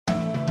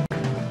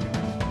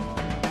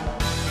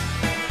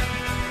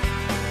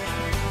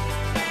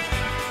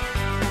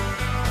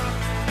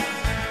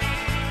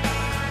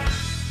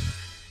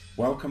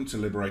Welcome to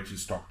Liberated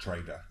Stock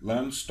Trader.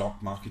 Learn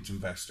stock market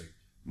investing.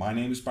 My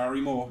name is Barry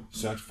Moore,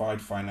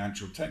 Certified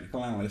Financial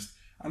Technical Analyst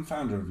and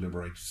founder of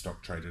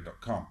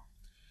LiberatedStockTrader.com.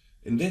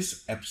 In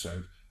this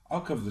episode,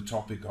 I'll cover the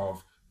topic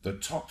of the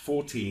top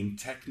 14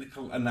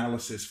 technical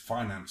analysis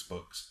finance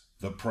books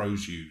the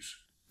pros use.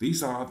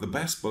 These are the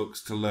best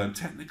books to learn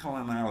technical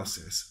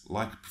analysis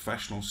like a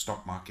professional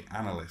stock market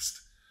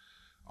analyst.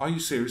 Are you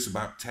serious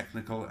about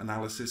technical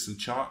analysis and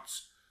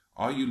charts?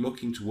 Are you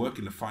looking to work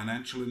in the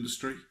financial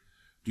industry?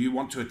 Do you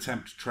want to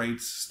attempt to trade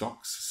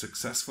stocks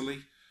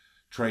successfully?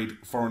 Trade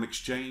foreign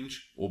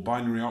exchange or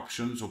binary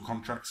options or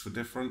contracts for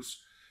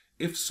difference?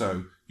 If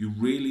so, you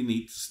really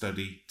need to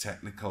study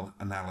technical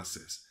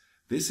analysis.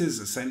 This is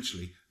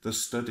essentially the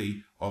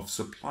study of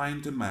supply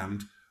and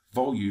demand,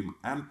 volume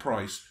and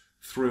price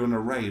through an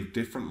array of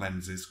different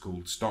lenses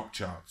called stock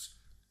charts.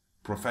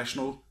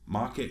 Professional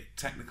market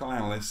technical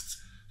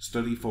analysts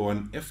study for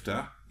an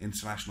IFTA,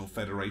 International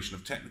Federation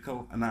of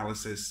Technical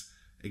Analysts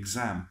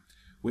exam,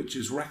 which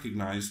is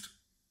recognized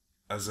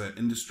as an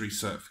industry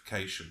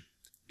certification.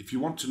 If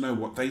you want to know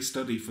what they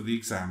study for the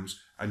exams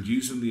and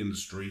use in the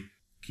industry,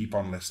 keep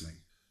on listening.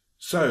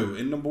 So,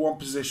 in number one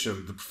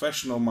position, the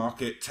Professional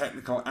Market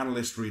Technical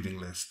Analyst reading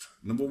list.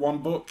 Number one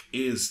book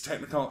is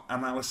Technical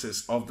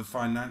Analysis of the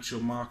Financial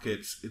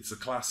Markets. It's a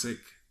classic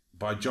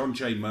by John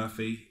J.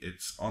 Murphy.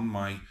 It's on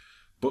my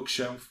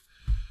bookshelf,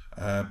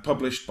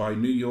 published by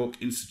New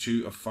York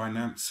Institute of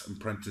Finance and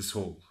Prentice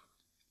Hall.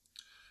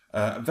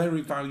 A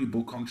very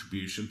valuable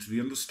contribution to the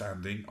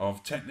understanding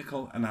of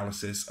technical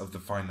analysis of the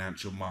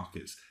financial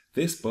markets.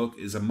 This book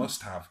is a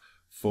must-have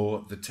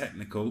for the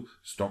technical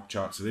stock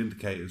charts and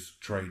indicators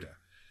trader.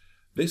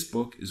 This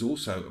book is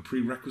also a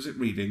prerequisite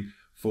reading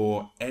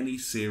for any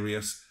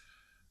serious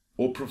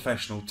or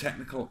professional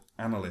technical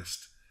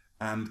analyst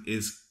and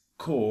is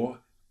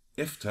core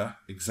IFTA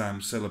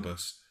exam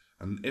syllabus.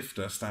 And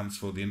IFTA stands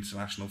for the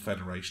International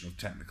Federation of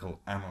Technical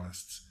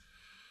Analysts.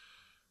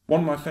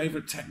 One of my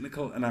favourite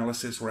technical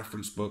analysis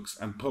reference books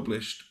and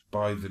published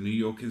by the New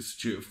York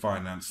Institute of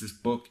Finance, this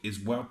book is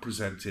well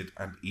presented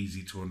and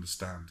easy to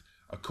understand.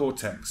 A core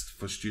text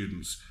for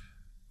students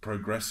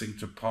progressing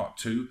to part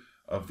 2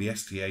 of the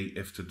STA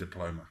IFTA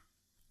diploma.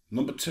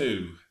 Number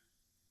 2,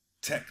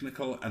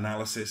 Technical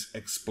Analysis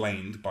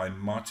Explained by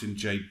Martin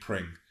J.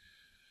 Pring,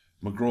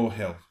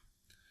 McGraw-Hill.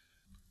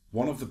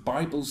 One of the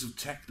Bibles of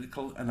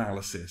technical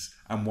analysis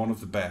and one of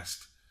the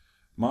best.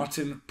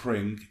 Martin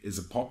Pring is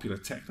a popular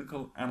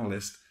technical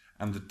analyst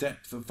and the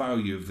depth of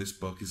value of this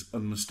book is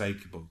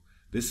unmistakable.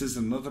 This is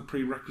another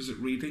prerequisite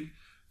reading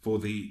for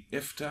the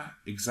IFTA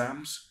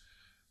exams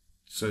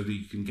so that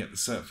you can get the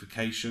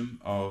certification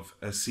of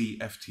a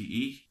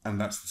CFTE, and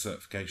that's the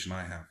certification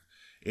I have.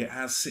 It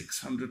has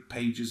 600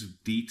 pages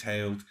of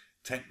detailed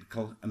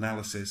technical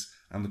analysis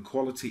and the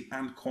quality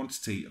and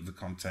quantity of the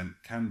content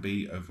can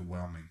be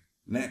overwhelming.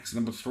 Next,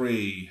 number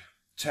 3.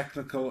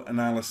 Technical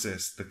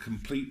Analysis, the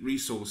complete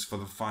resource for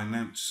the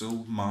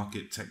financial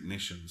market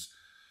technicians.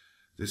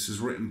 This is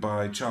written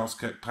by Charles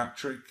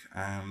Kirkpatrick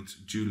and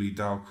Julie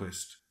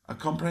Dahlquist. A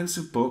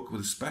comprehensive book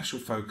with a special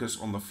focus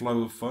on the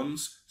flow of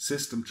funds,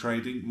 system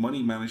trading,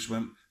 money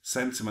management,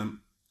 sentiment,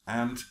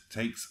 and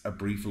takes a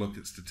brief look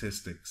at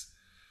statistics.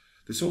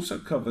 This also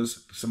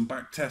covers some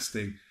back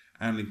testing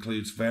and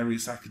includes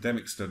various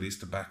academic studies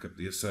to back up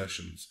the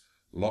assertions.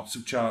 Lots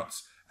of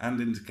charts and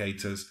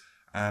indicators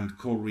and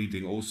core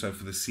reading also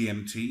for the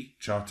CMT,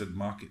 Chartered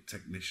Market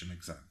Technician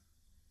exam.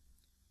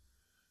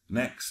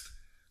 Next,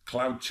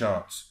 Cloud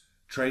Charts,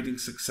 Trading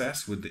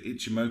Success with the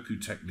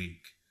Ichimoku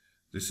Technique.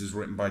 This is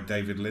written by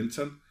David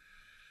Linton.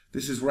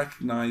 This is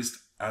recognized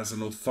as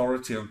an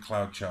authority on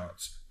cloud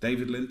charts.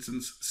 David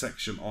Linton's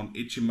section on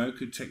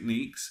Ichimoku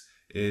techniques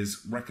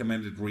is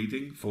recommended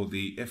reading for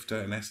the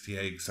IFTA and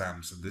STA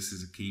exams, and this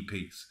is a key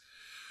piece.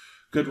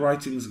 Good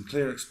writings and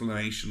clear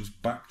explanations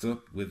backed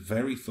up with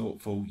very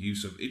thoughtful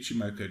use of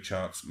Ichimoku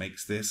charts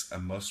makes this a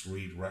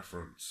must-read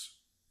reference.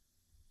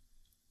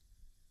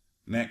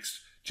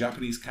 Next,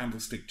 Japanese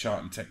Candlestick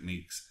Chart and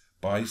Techniques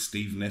by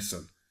Steve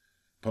Nissen,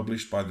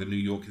 published by the New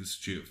York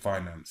Institute of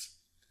Finance.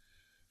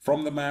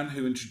 From the man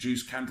who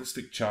introduced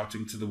candlestick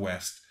charting to the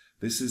West,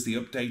 this is the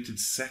updated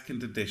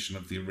second edition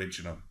of the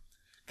original.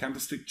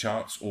 Candlestick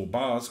charts or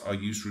bars are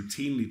used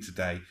routinely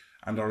today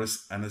and are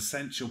an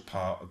essential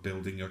part of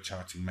building your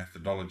charting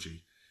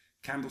methodology.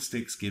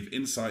 Candlesticks give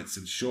insights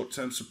into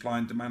short-term supply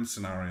and demand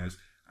scenarios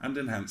and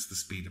enhance the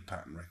speed of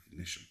pattern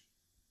recognition.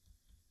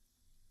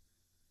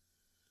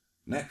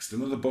 Next,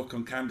 another book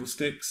on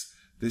candlesticks.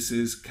 This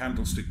is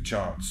Candlestick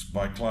Charts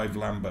by Clive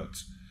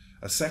Lambert,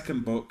 a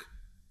second book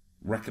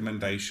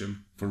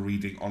recommendation for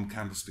reading on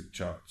candlestick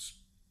charts.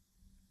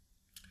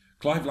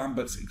 Clive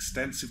Lambert's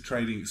extensive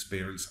trading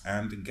experience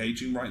and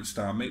engaging writing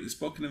style make this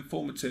book an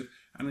informative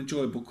and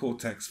enjoyable core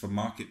text for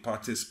market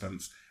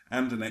participants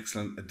and an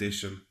excellent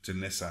addition to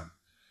Nissan.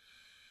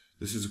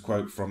 This is a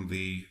quote from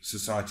the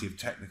Society of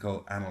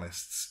Technical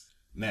Analysts.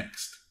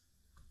 Next,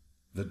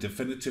 The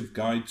Definitive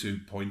Guide to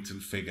Point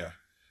and Figure.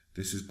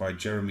 This is by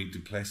Jeremy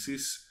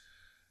Duplessis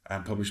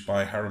and published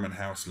by Harriman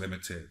House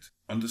Limited.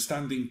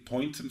 Understanding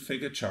point and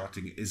figure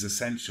charting is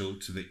essential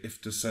to the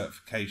IFTA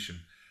certification,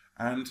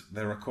 and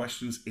there are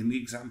questions in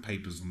the exam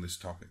papers on this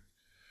topic.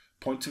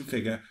 Point and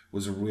figure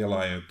was a real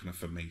eye-opener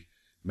for me.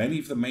 Many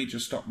of the major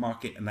stock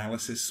market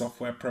analysis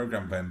software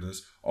program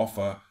vendors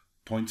offer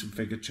point and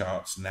figure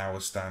charts now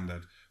as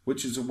standard,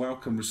 which is a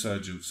welcome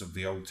resurgence of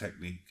the old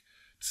technique.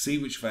 To see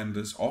which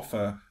vendors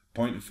offer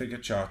point and figure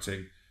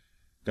charting,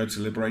 go to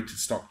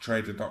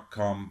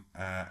liberatedstocktrader.com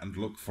and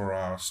look for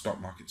our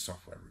stock market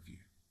software review.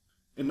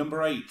 In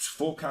number 8,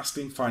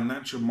 Forecasting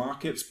Financial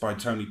Markets by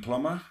Tony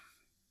Plummer.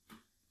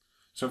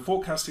 So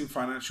Forecasting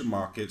Financial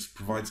Markets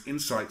provides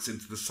insights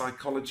into the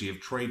psychology of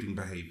trading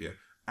behavior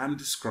and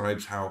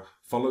describes how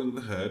following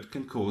the herd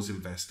can cause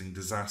investing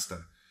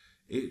disaster.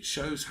 It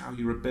shows how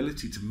your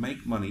ability to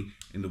make money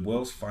in the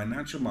world's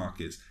financial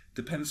markets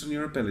depends on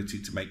your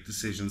ability to make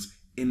decisions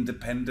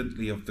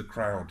independently of the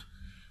crowd.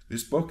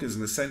 This book is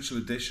an essential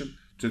addition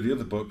to the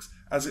other books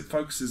as it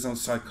focuses on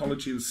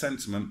psychology and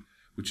sentiment,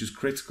 which is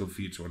critical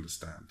for you to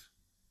understand.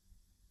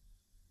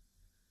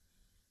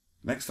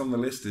 Next on the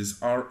list is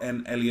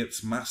R.N.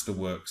 Elliott's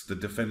Masterworks, The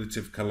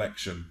Definitive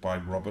Collection by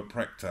Robert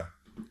Prechter.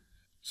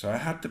 So I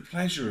had the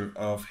pleasure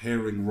of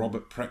hearing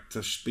Robert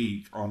Prechter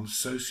speak on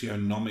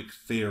socioeconomic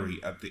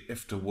theory at the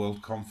IFTA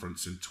World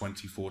Conference in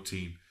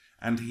 2014,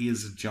 and he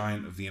is a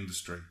giant of the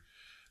industry.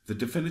 The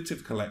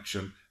Definitive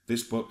Collection,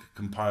 this book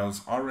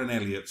compiles R.N.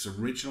 Elliott's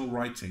original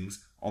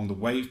writings on the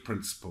wave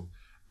principle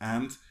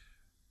and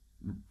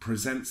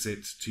presents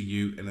it to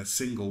you in a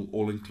single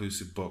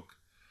all-inclusive book.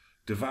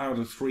 Devour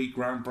the 3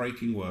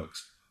 groundbreaking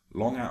works,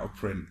 long out of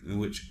print, in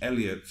which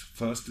Elliott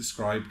first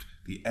described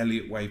the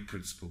Elliott wave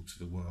principle to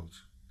the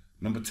world.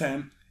 Number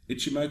 10,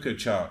 Ichimoku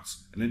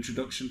Charts, an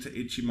introduction to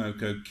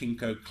Ichimoku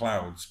Kinko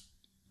Clouds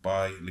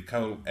by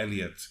Nicole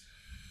Elliott.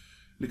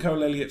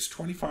 Nicole Elliott's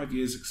 25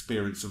 years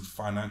experience of the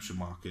financial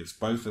markets,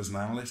 both as an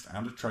analyst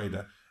and a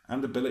trader,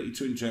 and ability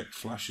to inject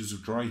flashes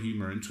of dry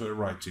humour into her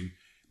writing,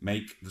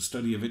 make the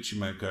study of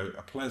Ichimoku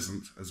a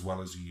pleasant as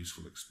well as a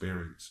useful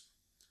experience.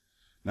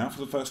 Now for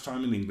the first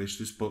time in English,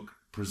 this book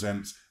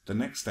presents the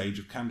next stage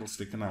of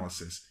candlestick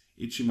analysis,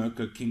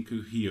 Ichimoku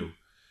Kinku Hyo,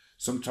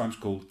 sometimes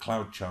called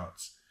cloud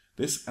charts.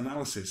 This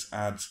analysis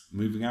adds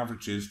moving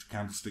averages to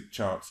candlestick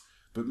charts,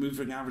 but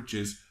moving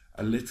averages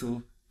a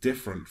little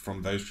different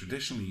from those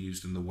traditionally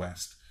used in the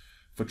West.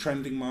 For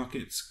trending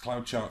markets,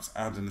 cloud charts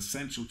add an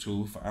essential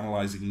tool for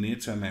analysing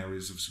near-term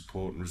areas of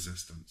support and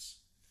resistance.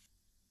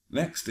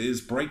 Next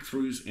is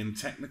Breakthroughs in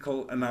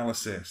Technical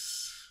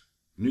Analysis.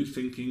 New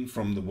thinking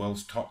from the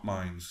world's top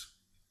minds.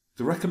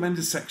 The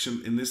recommended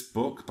section in this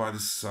book by the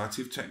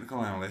Society of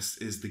Technical Analysts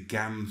is the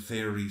GAN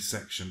theory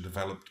section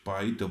developed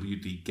by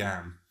W.D.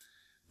 Gann.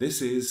 This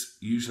is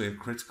usually a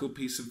critical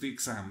piece of the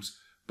exams,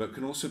 but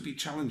can also be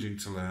challenging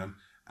to learn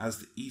as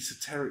the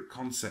esoteric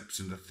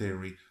concepts in the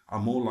theory are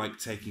more like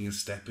taking a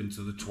step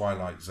into the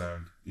twilight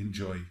zone.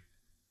 Enjoy.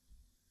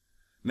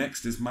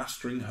 Next is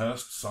Mastering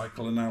Hurst's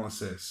Cycle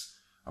Analysis,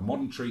 a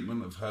modern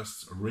treatment of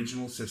Hurst's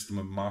original system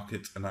of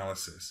market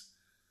analysis,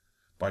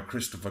 by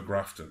Christopher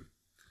Grafton.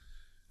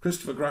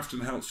 Christopher Grafton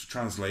helps to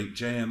translate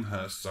J.M.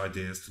 Hurst's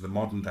ideas to the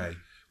modern day,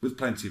 with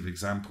plenty of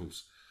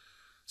examples.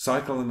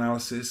 Cycle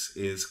analysis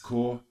is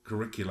core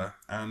curricula,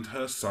 and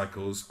Hurst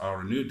cycles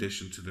are a new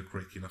addition to the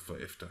curricula for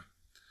IFTA.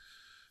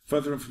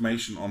 Further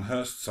information on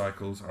Hurst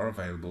cycles are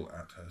available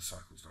at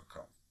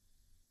hurstcycles.com.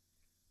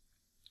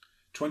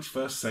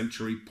 21st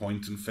Century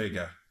Point and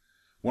Figure.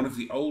 One of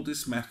the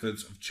oldest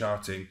methods of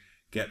charting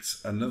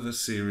gets another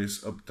serious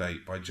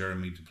update by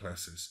Jeremy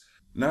Duplessis.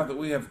 Now that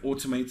we have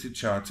automated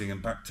charting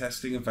and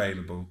backtesting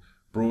available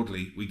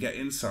broadly, we get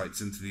insights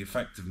into the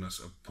effectiveness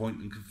of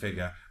point and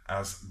configure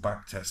as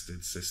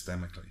backtested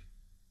systemically.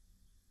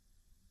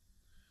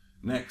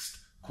 Next,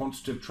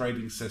 Quantitative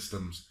Trading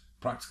Systems,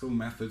 Practical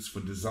Methods for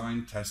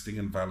Design, Testing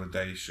and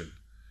Validation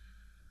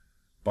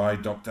by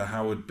Dr.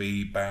 Howard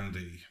B.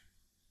 Bandy.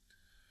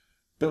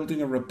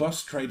 Building a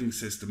robust trading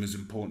system is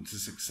important to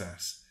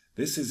success.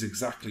 This is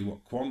exactly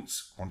what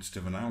quants,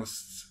 quantitative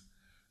analysts,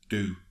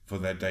 do for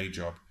their day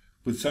job.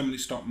 With so many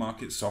stock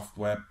market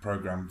software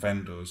program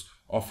vendors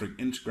offering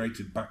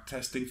integrated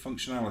backtesting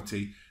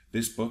functionality,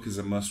 this book is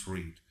a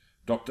must-read.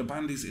 Dr.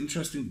 Bandy's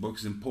interesting book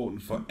is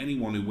important for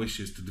anyone who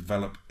wishes to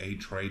develop a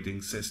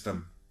trading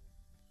system.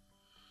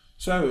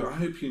 So, I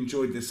hope you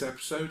enjoyed this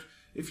episode.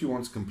 If you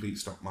want to complete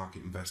stock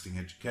market investing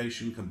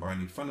education,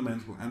 combining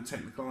fundamental and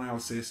technical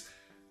analysis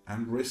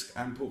and risk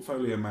and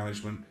portfolio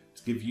management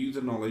to give you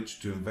the knowledge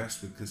to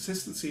invest with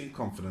consistency and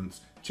confidence,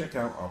 check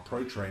out our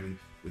pro training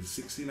with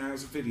 16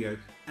 hours of video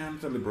and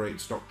the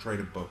Liberated Stock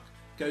Trader book.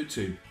 Go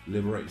to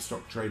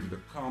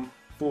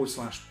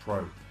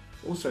liberatedstocktrader.com/pro.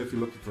 Also, if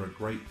you're looking for a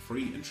great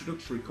free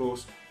introductory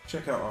course,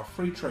 check out our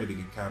free trading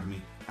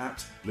academy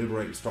at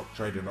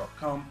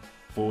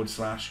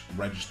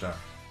liberatedstocktrader.com/register.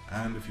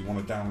 And if you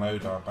want to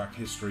download our back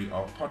history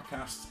of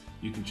podcasts,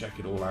 you can check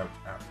it all out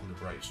at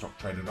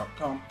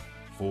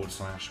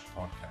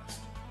liberatedstocktrader.com/podcast.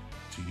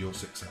 To your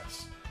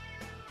success.